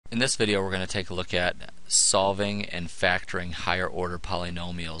In this video we're going to take a look at solving and factoring higher order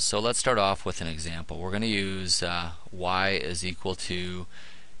polynomials. So let's start off with an example. We're going to use y is equal to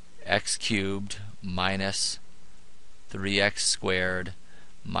x cubed minus 3x squared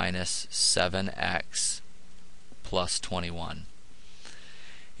minus 7x plus 21.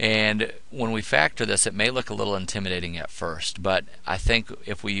 And when we factor this, it may look a little intimidating at first, but I think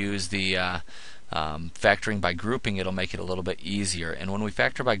if we use the factoring by grouping, it'll make it a little bit easier. And when we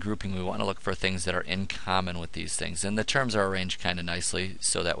factor by grouping, we want to look for things that are in common with these things. And the terms are arranged kind of nicely,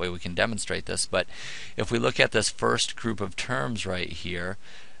 so that way we can demonstrate this. But if we look at this first group of terms right here,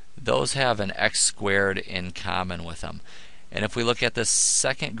 those have an x squared in common with them. And if we look at this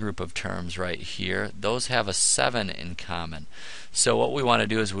second group of terms right here, those have a 7 in common. So what we want to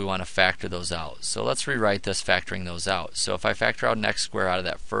do is we want to factor those out. So let's rewrite this factoring those out. So if I factor out an x squared out of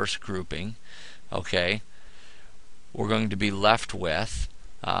that first grouping, okay, we're going to be left with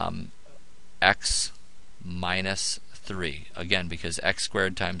x minus 3. Again, because x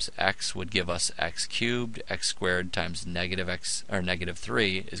squared times x would give us x cubed. X squared times negative x, or negative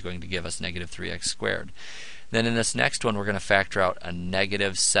 3, is going to give us negative 3x squared. Then in this next one, we're going to factor out a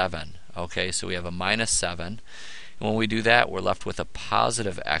negative 7. Okay, so we have a minus 7. And when we do that, we're left with a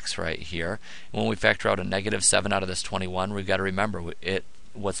positive x right here. And when we factor out a negative 7 out of this 21, we've got to remember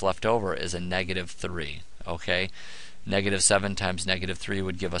what's left over is a negative 3. Okay, negative 7 times negative 3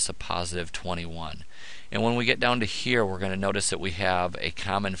 would give us a positive 21. And when we get down to here, we're going to notice that we have a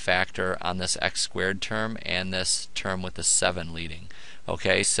common factor on this x squared term and this term with the 7 leading.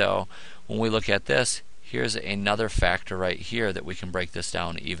 Okay, so when we look at this, here's another factor right here that we can break this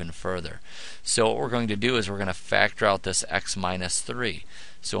down even further. So what we're going to do is we're going to factor out this x minus 3.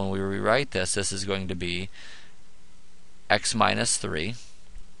 So when we rewrite this, this is going to be x minus 3.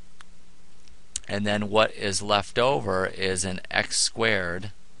 And then what is left over is an x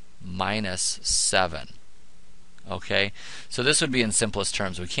squared minus 7. Okay, so this would be in simplest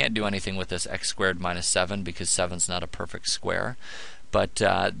terms. We can't do anything with this x squared minus 7 because 7 is not a perfect square. But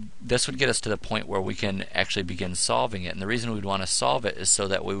this would get us to the point where we can actually begin solving it. And the reason we'd want to solve it is so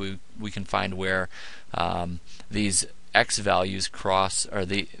that we can find where these x values cross, or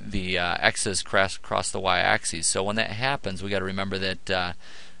the x's cross the y-axis. So when that happens, we got to remember that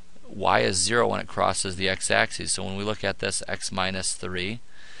y is 0 when it crosses the x-axis. So when we look at this x minus 3,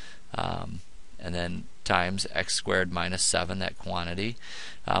 and then times x squared minus 7, that quantity,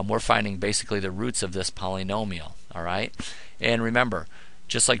 we're finding basically the roots of this polynomial. Alright? And remember,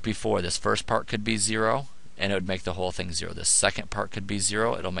 just like before, this first part could be 0, and it would make the whole thing 0. This second part could be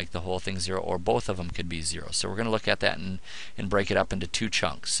 0, it'll make the whole thing 0, or both of them could be 0. So we're going to look at that and break it up into two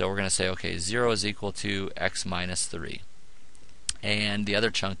chunks. So we're going to say, okay, 0 is equal to x minus 3. And the other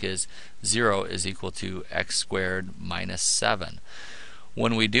chunk is 0 is equal to x squared minus 7.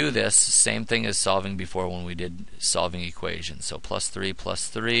 When we do this, same thing as solving before when we did solving equations. So plus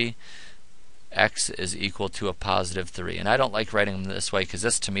 3, x is equal to a positive 3. And I don't like writing them this way because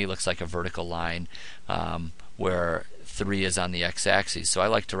this to me looks like a vertical line where 3 is on the x-axis. So I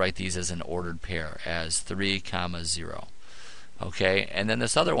like to write these as an ordered pair, as 3, 0. Okay, and then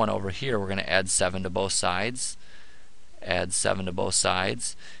this other one over here, we're going to add 7 to both sides. Add 7 to both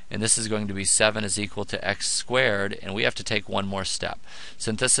sides, and this is going to be 7 is equal to x squared, and we have to take one more step.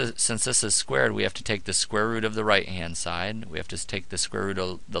 Since this is squared, we have to take the square root of the right hand side, we have to take the square root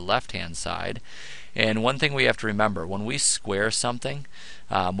of the left hand side. And one thing we have to remember, when we square something,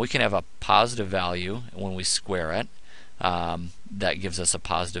 we can have a positive value when we square it. That gives us a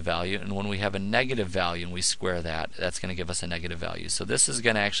positive value, and when we have a negative value and we square that, that's going to give us a negative value. So this is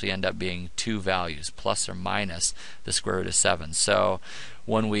going to actually end up being two values, plus or minus the square root of 7. So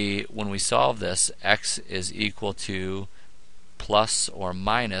when we solve this, x is equal to plus or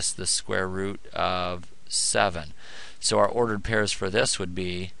minus the square root of 7. So our ordered pairs for this would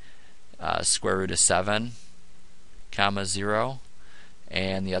be square root of 7, 0,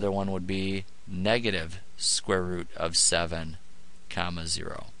 and the other one would be negative square root of 7,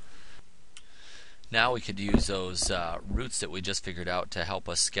 0. Now we could use those roots that we just figured out to help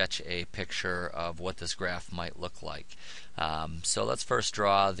us sketch a picture of what this graph might look like. So let's first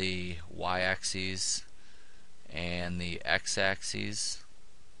draw the y-axis and the x-axis,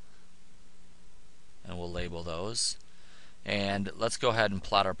 and we'll label those. And let's go ahead and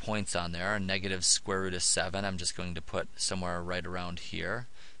plot our points on there. Negative square root of 7, I'm just going to put somewhere right around here.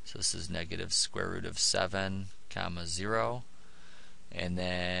 So this is negative square root of 7, 0. And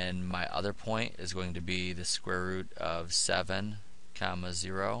then my other point is going to be the square root of 7,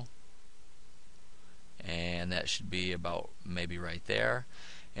 0. And that should be about maybe right there.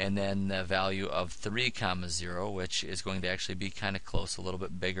 and then the value of 3 comma 0, which is going to actually be kind of close, a little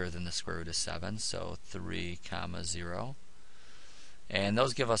bit bigger than the square root of 7, so 3 comma 0. And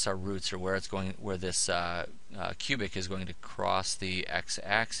those give us our roots, or where it's going, where this cubic is going to cross the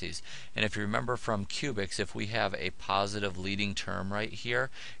x-axis. And if you remember from cubics, if we have a positive leading term right here,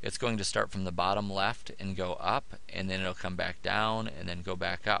 it's going to start from the bottom left and go up, and then it'll come back down and then go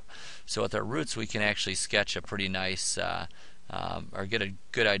back up. So with our roots, we can actually sketch a pretty nice or get a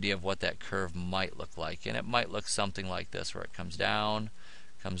good idea of what that curve might look like. And it might look something like this, where it comes down,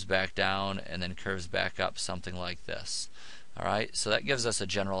 comes back down, and then curves back up, something like this. Alright, so that gives us a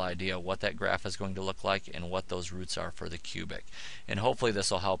general idea of what that graph is going to look like and what those roots are for the cubic. And hopefully this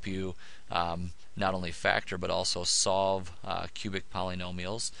will help you not only factor but also solve cubic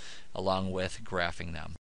polynomials along with graphing them.